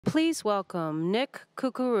Please welcome Nick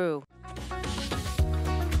Curcuru. Thank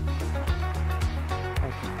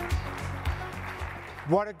you.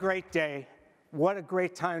 What a great day. What a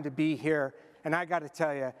great time to be here. And I got to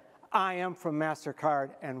tell you, I am from Mastercard,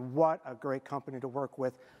 and what a great company to work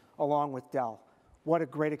with, along with Dell. What a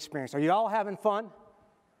great experience. Are you all having fun?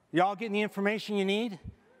 You all getting the information you need?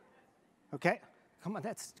 Okay? Come on,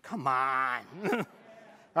 come on. All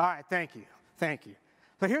right, thank you. Thank you.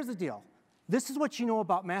 So here's the deal. This is what you know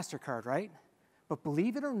about Mastercard, right? But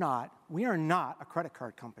believe it or not, we are not a credit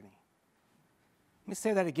card company. Let me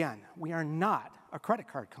say that again. We are not a credit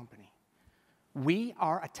card company. We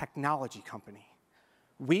are a technology company.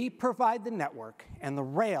 We provide the network and the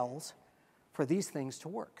rails for these things to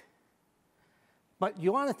work. But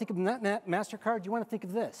you want to think of Mastercard, you want to think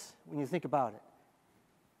of this when you think about it.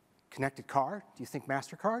 Connected car, do you think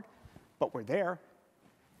Mastercard? But we're there.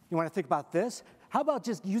 You want to think about this? How about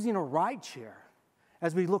just using a ride share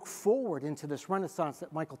as we look forward into this renaissance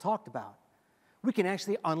that Michael talked about? We can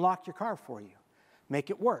actually unlock your car for you, make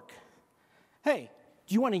it work. Hey,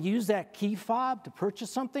 do you want to use that key fob to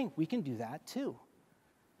purchase something? We can do that too.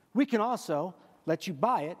 We can also let you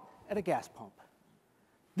buy it at a gas pump.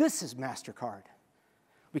 This is Mastercard.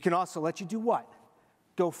 We can also let you do what?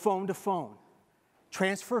 Go phone to phone,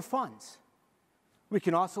 transfer funds. We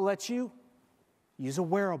can also let you use a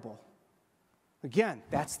wearable. Again,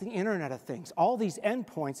 that's the Internet of Things. All these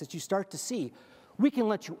endpoints that you start to see, we can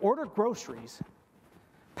let you order groceries,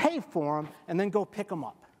 pay for them, and then go pick them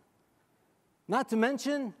up. Not to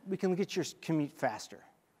mention, we can get your commute faster.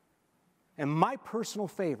 And my personal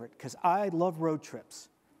favorite, because I love road trips,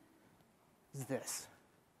 is this.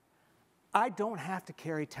 I don't have to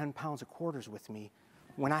carry 10 pounds of quarters with me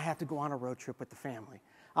when I have to go on a road trip with the family.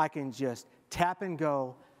 I can just tap and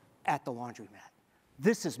go at the laundromat.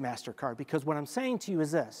 This is Mastercard, because what I'm saying to you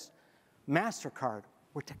is this. Mastercard,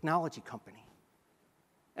 we're a technology company.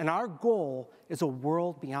 And our goal is a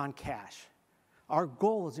world beyond cash. Our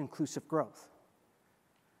goal is inclusive growth.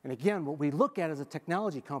 And again, what we look at as a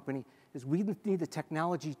technology company is we need the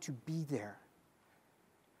technology to be there.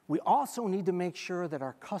 We also need to make sure that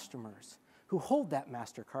our customers who hold that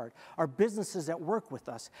Mastercard, our businesses that work with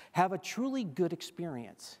us, have a truly good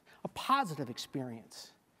experience, a positive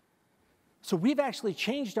experience. So we've actually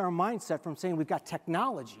changed our mindset from saying we've got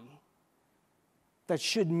technology that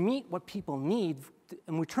should meet what people need,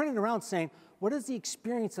 and we're turning around saying, what is the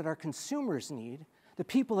experience that our consumers need, the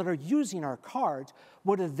people that are using our cards,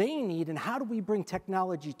 what do they need, and how do we bring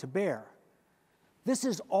technology to bear? This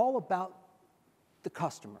is all about the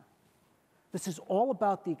customer. This is all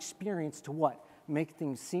about the experience to what? Make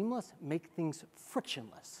things seamless, make things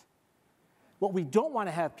frictionless. What we don't want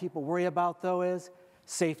to have people worry about, though, is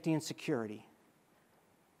safety and security,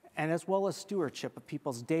 and as well as stewardship of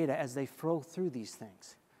people's data as they flow through these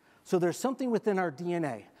things. So there's something within our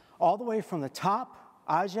DNA, all the way from the top,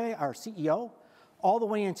 Ajay, our CEO, all the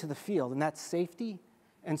way into the field, and that's safety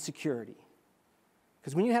and security.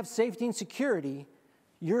 Because when you have safety and security,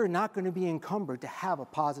 you're not going to be encumbered to have a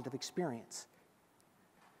positive experience.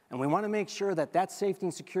 And we want to make sure that that safety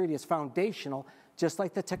and security is foundational, just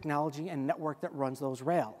like the technology and network that runs those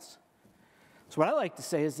rails. So what I like to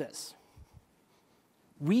say is this.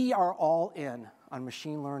 We are all in on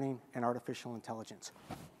machine learning and artificial intelligence.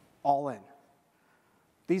 All in.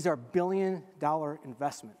 These are billion-dollar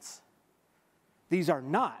investments. These are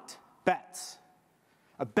not bets.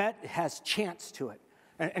 A bet has chance to it.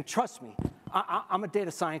 And trust me, I'm a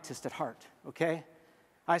data scientist at heart, okay?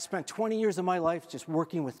 I spent 20 years of my life just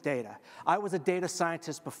working with data. I was a data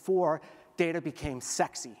scientist before data became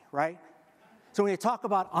sexy, right? So when you talk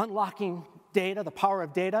about unlocking data, the power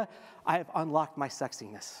of data, I have unlocked my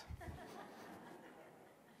sexiness.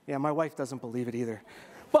 Yeah, my wife doesn't believe it either.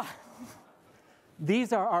 But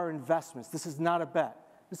these are our investments. This is not a bet.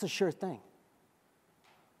 This is a sure thing.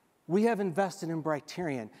 We have invested in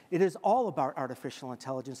Brighterion. It is all about artificial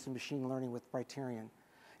intelligence and machine learning with Brighterion,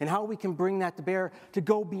 and how we can bring that to bear to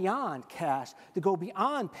go beyond cash, to go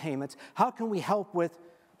beyond payments. How can we help with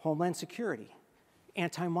homeland security,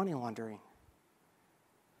 anti-money laundering?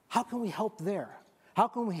 How can we help there? How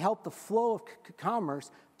can we help the flow of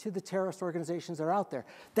commerce to the terrorist organizations that are out there?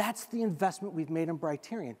 That's the investment we've made in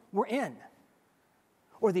Brighterion. We're in.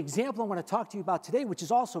 Or the example I want to talk to you about today, which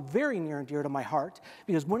is also very near and dear to my heart,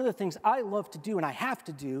 because one of the things I love to do and I have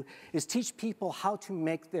to do is teach people how to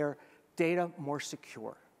make their data more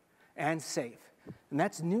secure and safe. And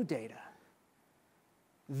that's new data.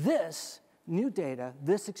 This new data,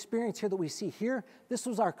 this experience here that we see here, this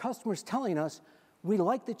was our customers telling us, we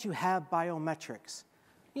like that you have biometrics.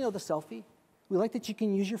 You know, the selfie. We like that you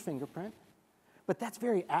can use your fingerprint. But that's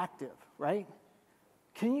very active, right?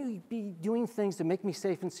 Can you be doing things to make me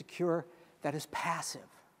safe and secure that is passive?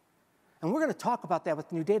 And we're going to talk about that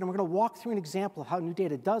with new data, and we're going to walk through an example of how new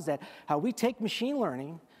data does that, how we take machine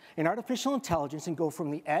learning and artificial intelligence and go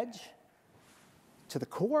from the edge to the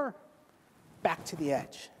core, back to the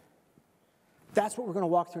edge. That's what we're going to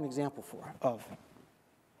walk through an example of.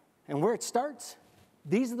 And where it starts,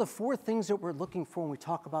 these are the 4 things that we're looking for when we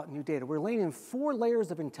talk about new data. We're laying in 4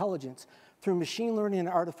 layers of intelligence through machine learning and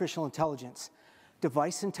artificial intelligence.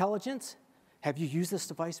 Device intelligence. Have you used this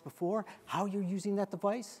device before? How you're using that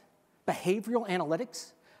device? Behavioral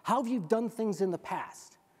analytics. How have you done things in the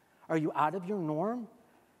past? Are you out of your norm?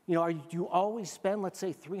 You know, do you always spend, let's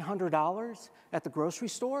say, $300 at the grocery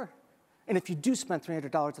store? And if you do spend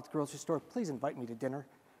 $300 at the grocery store, please invite me to dinner,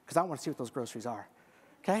 because I want to see what those groceries are,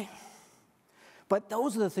 okay? But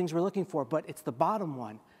those are the things we're looking for, but it's the bottom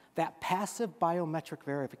one, that passive biometric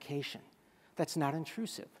verification. That's not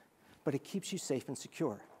intrusive, but it keeps you safe and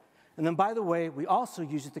secure. And then, by the way, we also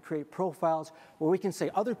use it to create profiles where we can say,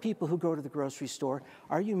 other people who go to the grocery store,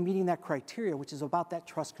 are you meeting that criteria, which is about that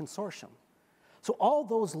trust consortium? So all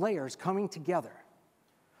those layers coming together,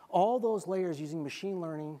 all those layers using machine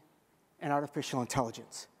learning and artificial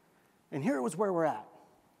intelligence. And here was where we're at.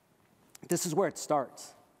 This is where it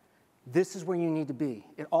starts. This is where you need to be.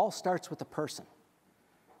 It all starts with the person.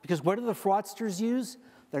 Because what do the fraudsters use?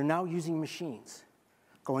 They're now using machines,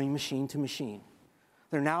 going machine to machine.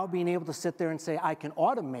 They're now being able to sit there and say, I can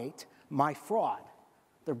automate my fraud.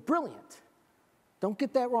 They're brilliant. Don't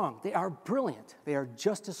get that wrong. They are brilliant. They are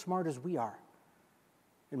just as smart as we are.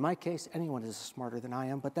 In my case, anyone is smarter than I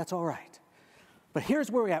am, but that's all right. But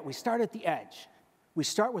here's where we're at. We start at the edge. We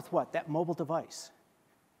start with what? That mobile device.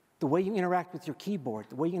 The way you interact with your keyboard,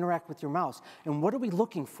 the way you interact with your mouse. And what are we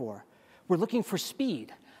looking for? We're looking for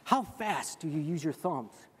speed. How fast do you use your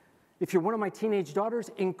thumbs? If you're one of my teenage daughters,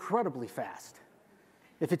 incredibly fast.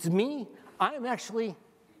 If it's me, I'm actually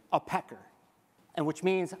a pecker, and which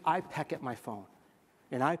means I peck at my phone,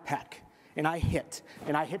 and I peck, and I hit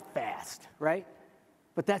fast, right?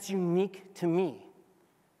 But that's unique to me.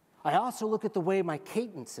 I also look at the way my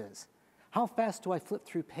cadence is. How fast do I flip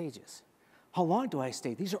through pages? How long do I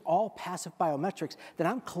stay? These are all passive biometrics that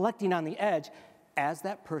I'm collecting on the edge as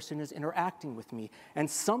that person is interacting with me, and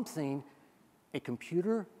something a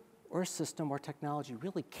computer or a system or technology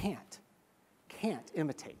really can't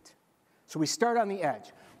imitate. So we start on the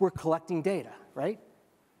edge. We're collecting data, right?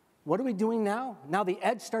 What are we doing now? Now the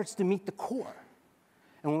edge starts to meet the core.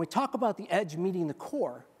 And when we talk about the edge meeting the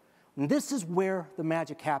core, this is where the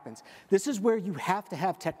magic happens. This is where you have to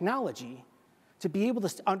have technology to be able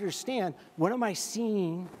to understand, what am I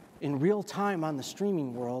seeing in real time on the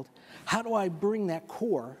streaming world? How do I bring that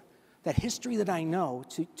core, that history that I know,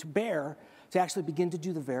 to bear to actually begin to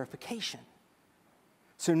do the verification?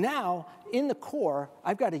 So now, in the core,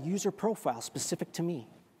 I've got a user profile specific to me.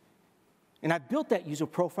 And I built that user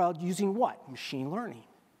profile using what? Machine learning.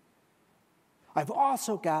 I've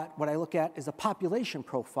also got what I look at as a population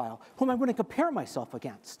profile. Who am I going to compare myself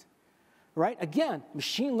against? Right? Again,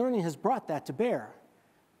 machine learning has brought that to bear.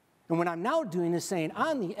 And what I'm now doing is saying,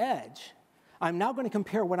 on the edge, I'm now going to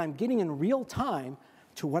compare what I'm getting in real time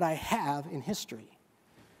to what I have in history,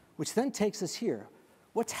 which then takes us here.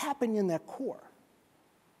 What's happening in that core?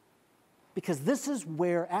 Because this is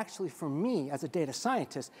where, actually, for me as a data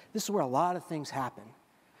scientist, this is where a lot of things happen.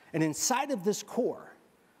 And inside of this core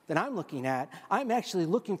that I'm looking at, I'm actually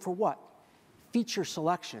looking for what? Feature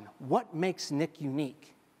selection. What makes Nick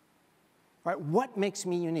unique? Right? What makes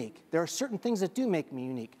me unique? There are certain things that do make me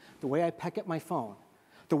unique. The way I peck at my phone,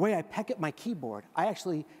 the way I peck at my keyboard. I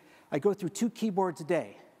go through 2 keyboards a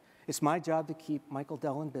day. It's my job to keep Michael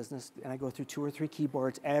Dell in business, and I go through 2 or 3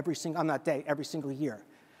 keyboards every single year.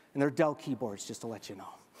 And they're Dell keyboards, just to let you know.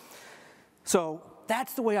 So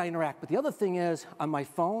that's the way I interact. But the other thing is, on my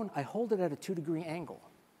phone, I hold it at a 2-degree angle,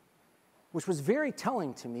 which was very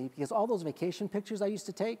telling to me, because all those vacation pictures I used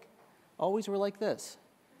to take always were like this.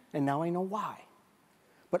 And now I know why.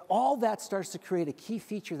 But all that starts to create a key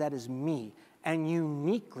feature that is me, and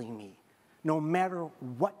uniquely me, no matter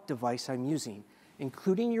what device I'm using,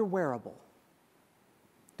 including your wearable.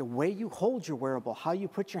 The way you hold your wearable, how you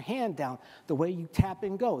put your hand down, the way you tap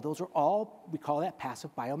and go, those are all, we call that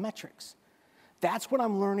passive biometrics. That's what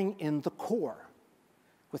I'm learning in the core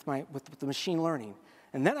with the machine learning.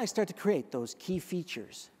 And then I start to create those key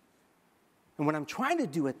features. And what I'm trying to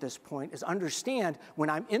do at this point is understand, when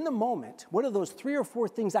I'm in the moment, what are those 3 or 4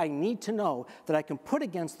 things I need to know that I can put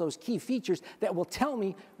against those key features that will tell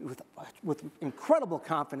me with incredible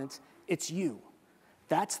confidence, it's you.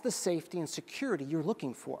 That's the safety and security you're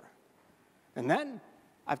looking for. And then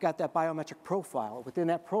I've got that biometric profile. Within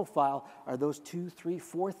that profile are those 2, 3,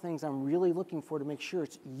 4 things I'm really looking for to make sure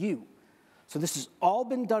it's you. So this has all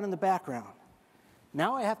been done in the background.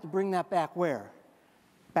 Now I have to bring that back where?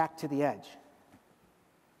 Back to the edge.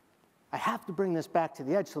 I have to bring this back to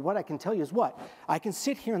the edge. So what I can tell you is what? I can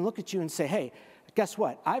sit here and look at you and say, hey, guess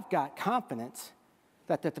what? I've got confidence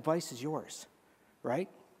that that device is yours, right?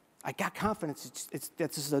 I got confidence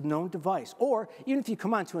this is a known device. Or even if you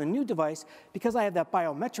come onto a new device, because I have that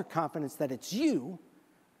biometric confidence that it's you,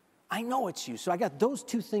 I know it's you. So I got those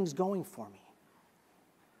 2 things going for me.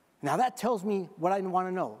 Now that tells me what I want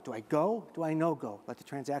to know. Do I go? Do I no go? Let the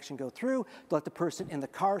transaction go through. Let the person in the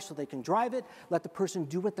car so they can drive it. Let the person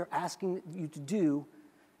do what they're asking you to do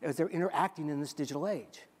as they're interacting in this digital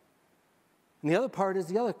age. And the other part is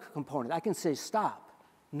the other component. I can say stop,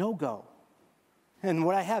 no go. And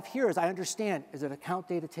what I have here is I understand, is it account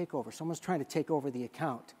data takeover? Someone's trying to take over the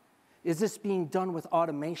account. Is this being done with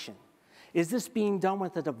automation? Is this being done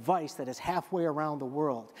with a device that is halfway around the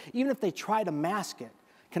world? Even if they try to mask it,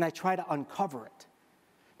 can I try to uncover it?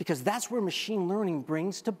 Because that's where machine learning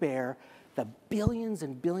brings to bear the billions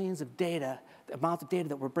and billions of data, the amount of data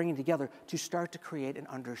that we're bringing together to start to create an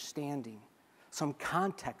understanding, some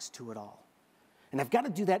context to it all. And I've got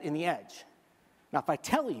to do that in the edge. Now, if I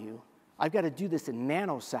tell you, I've got to do this in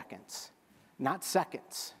nanoseconds, not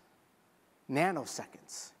seconds,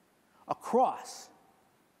 nanoseconds, across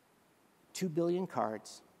 2 billion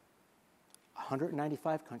cards,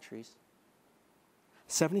 195 countries,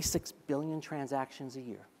 76 billion transactions a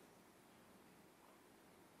year.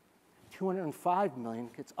 205 million,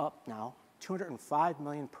 it's up now, 205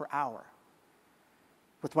 million per hour.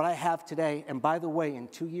 With what I have today, and by the way, in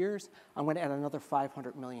 2 years, I'm going to add another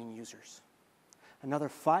 500 million users. Another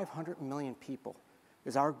 500 million people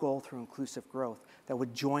is our goal through inclusive growth that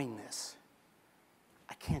would join this.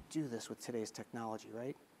 I can't do this with today's technology,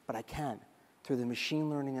 right? But I can through the machine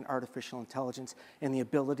learning and artificial intelligence and the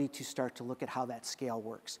ability to start to look at how that scale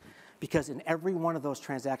works. Because in every one of those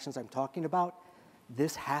transactions I'm talking about,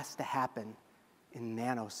 this has to happen in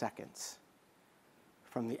nanoseconds.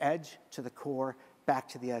 From the edge to the core, back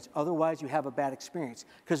to the edge. Otherwise, you have a bad experience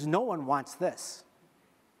because no one wants this.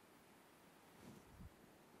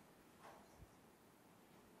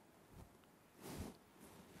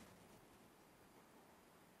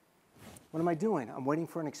 What am I doing? I'm waiting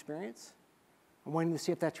for an experience. I'm waiting to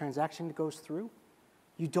see if that transaction goes through.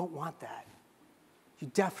 You don't want that. You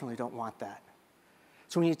definitely don't want that.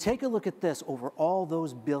 So when you take a look at this over all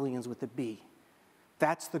those billions with a B,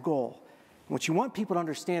 that's the goal. And what you want people to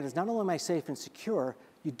understand is not only am I safe and secure,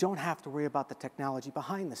 you don't have to worry about the technology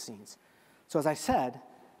behind the scenes. So as I said,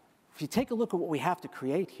 if you take a look at what we have to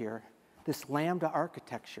create here, this Lambda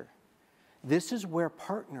architecture, this is where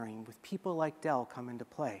partnering with people like Dell come into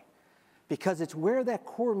play. Because it's where that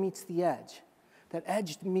core meets the edge. That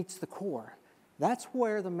edge meets the core. That's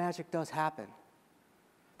where the magic does happen.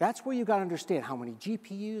 That's where you got to understand how many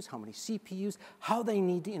GPUs, how many CPUs, how they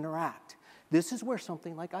need to interact. This is where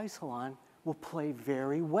something like Isilon will play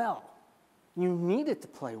very well. You need it to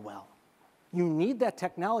play well. You need that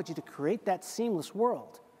technology to create that seamless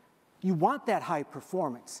world. You want that high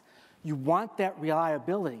performance. You want that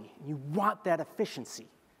reliability. You want that efficiency.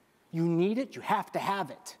 You need it. You have to have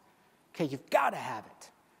it. Okay, you've got to have it.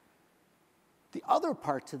 The other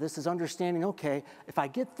part to this is understanding, okay, if I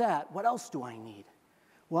get that, what else do I need?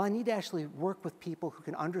 Well, I need to actually work with people who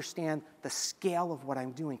can understand the scale of what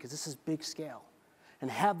I'm doing, because this is big scale,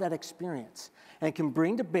 and have that experience. And it can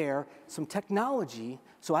bring to bear some technology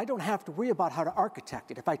so I don't have to worry about how to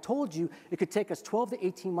architect it. If I told you it could take us 12 to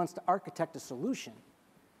 18 months to architect a solution,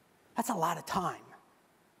 that's a lot of time.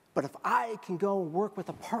 But if I can go and work with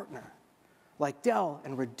a partner like Dell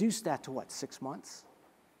and reduce that to what, 6 months?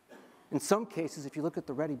 In some cases, if you look at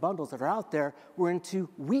the ready bundles that are out there, we're into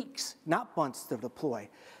weeks, not months to deploy.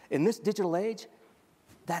 In this digital age,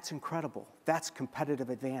 that's incredible. That's competitive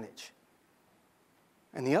advantage.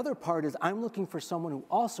 And the other part is I'm looking for someone who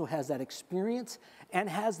also has that experience and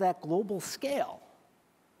has that global scale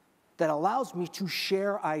that allows me to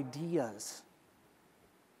share ideas.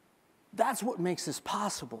 That's what makes this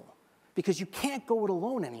possible, because you can't go it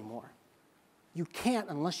alone anymore. You can't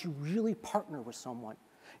unless you really partner with someone.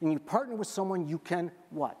 And you partner with someone you can,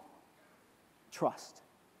 what? Trust.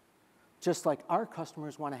 Just like our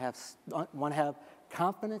customers want to have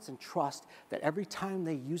confidence and trust that every time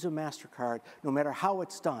they use a Mastercard, no matter how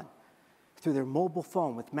it's done, through their mobile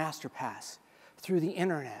phone with MasterPass, through the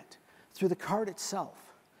internet, through the card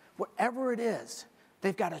itself, whatever it is,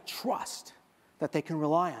 they've got to trust that they can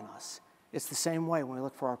rely on us. It's the same way when we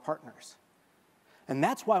look for our partners. And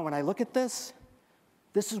that's why when I look at this,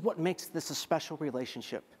 This is what makes this a special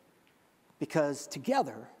relationship, because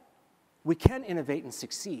together we can innovate and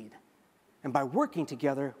succeed. And by working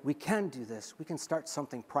together, we can do this. We can start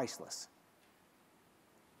something priceless.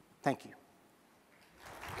 Thank you.